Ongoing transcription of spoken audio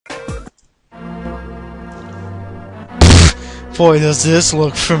Boy, does this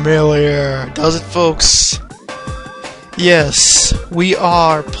look familiar. Does it, folks? Yes, we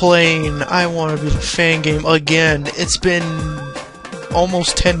are playing I Want to Be the Fangame again. It's been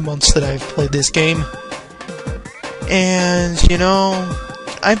almost 10 months that I've played this game. And, you know,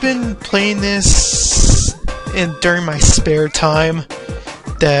 I've been playing this during my spare time.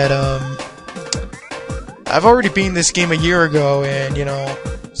 That, I've already beaten this game a year ago, and, you know,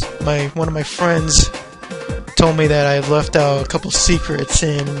 one of my friends told me that I left out a couple secrets,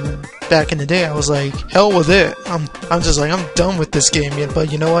 and back in the day I was like, hell with it. I'm just like, I'm done with this game yet.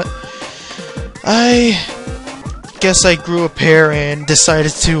 But you know what? I guess I grew a pair and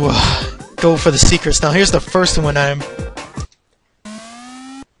decided to go for the secrets. Now here's the first one.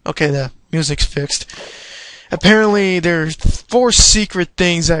 Okay, the music's fixed. Apparently there's 4 secret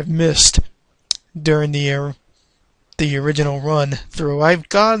things I've missed during the original run through. I've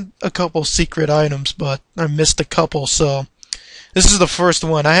got a couple secret items, but I missed a couple, so this is the first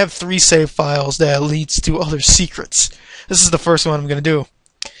one. I have 3 save files that leads to other secrets. This is the first one I'm gonna do.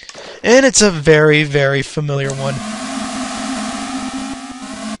 And it's a very, very familiar one.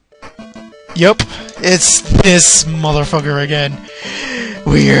 Yup, it's this motherfucker again.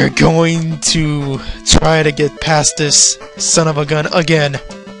 We're going to try to get past this son of a gun again.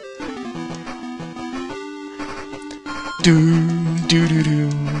 Do.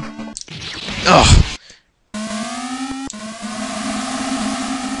 Ugh.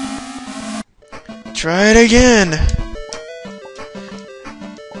 Try it again.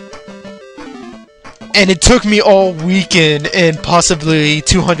 And it took me all weekend and possibly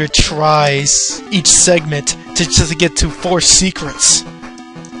 200 tries each segment to just get to 4 secrets.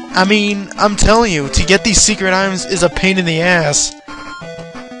 I mean, I'm telling you, to get these secret items is a pain in the ass.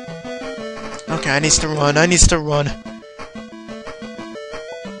 Okay, I need to run.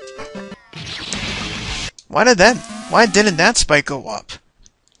 Why didn't that spike go up?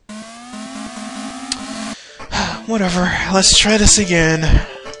 Whatever, let's try this again.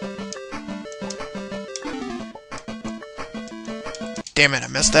 Damn it, I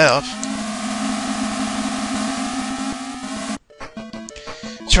messed that up.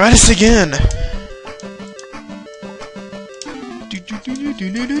 Try this again.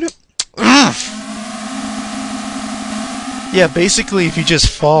 Yeah, basically if you just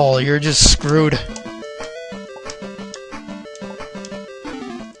fall, you're just screwed.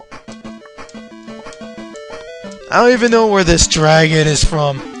 I don't even know where this dragon is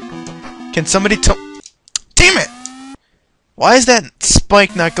from. Can somebody tell? Damn it! Why is that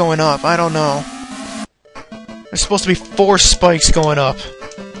spike not going up? I don't know. There's supposed to be 4 spikes going up.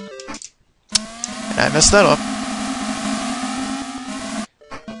 And I messed that up.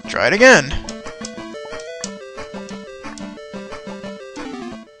 Try it again.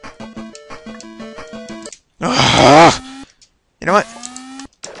 Ugh. You know what?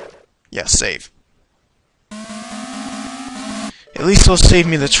 Yeah, save. At least it'll save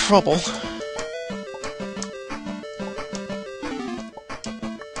me the trouble.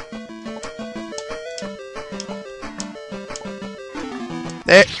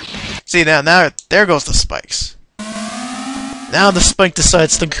 There. See now there goes the spikes. Now the spike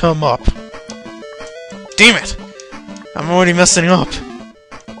decides to come up. Damn it! I'm already messing up.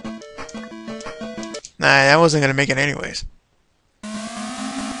 Nah, I wasn't gonna make it anyways.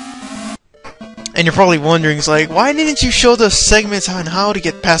 And you're probably wondering, it's like, why didn't you show the segments on how to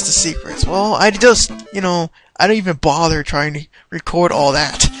get past the secrets? Well, I just, you know, I don't even bother trying to record all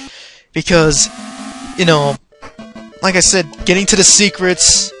that. Because, you know, like I said, getting to the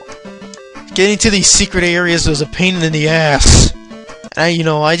secrets, getting to these secret areas was a pain in the ass. And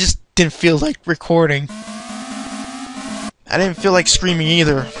I just didn't feel like recording. I didn't feel like screaming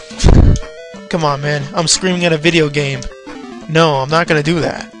either. Come on, man. I'm screaming at a video game. No, I'm not gonna do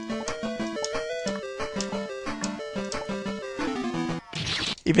that.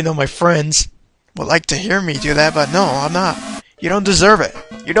 Even though my friends would like to hear me do that, but no, I'm not. You don't deserve it.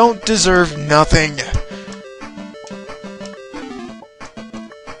 You don't deserve nothing.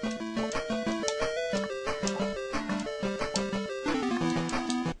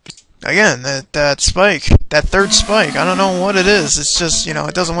 Again, that spike, that 3rd spike, I don't know what it is. It's just, you know,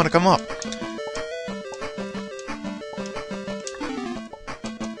 it doesn't want to come up.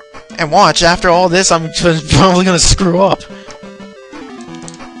 And watch, after all this, I'm just probably gonna screw up.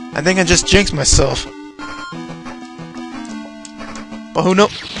 I think I just jinxed myself. But who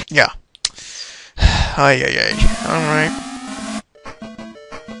knows? Yeah. Ay. Alright.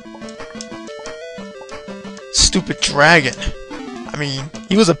 Stupid dragon. I mean,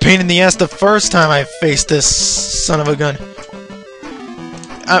 he was a pain in the ass the first time I faced this son of a gun.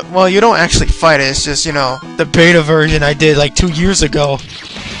 well, you don't actually fight it. It's just, you know, the beta version I did like 2 years ago.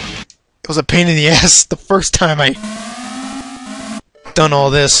 It was a pain in the ass the first time I done all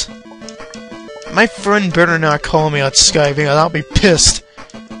this. My friend better not call me on Skype because I'll be pissed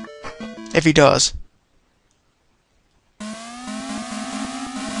if he does.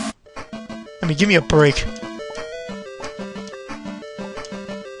 I mean, give me a break.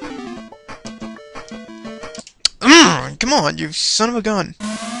 Come on, you son of a gun.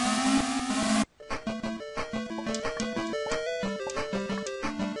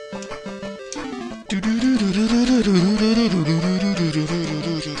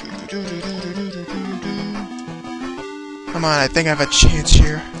 Come on, I think I have a chance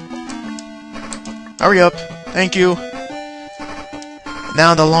here. Hurry up. Thank you.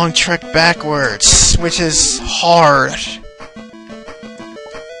 Now the long trek backwards, which is hard.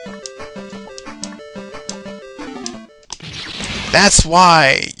 That's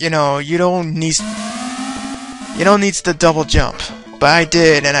why, you know, you don't need the double jump. But I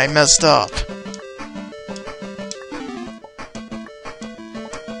did, and I messed up.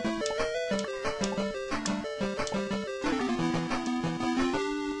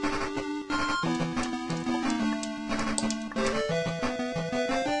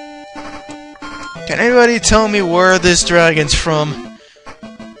 Can anybody tell me where this dragon's from?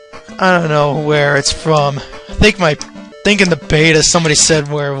 I don't know where it's from. I think in the beta somebody said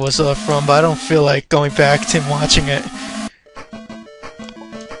where it was from, but I don't feel like going back to watching it.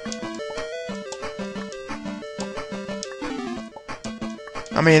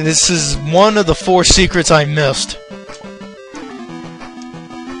 I mean, this is one of the 4 secrets I missed.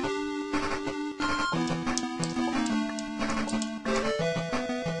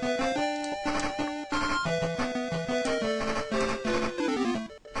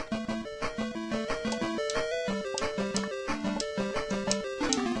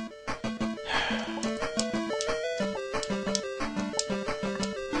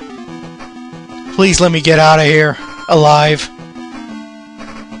 Please let me get out of here alive.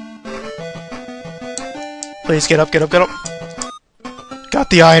 Please get up, get up, get up.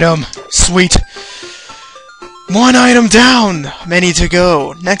 Got the item. Sweet. 1 item down. Many to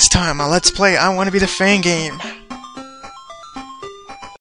go. Next time on Let's Play I Want to Be the Fangame.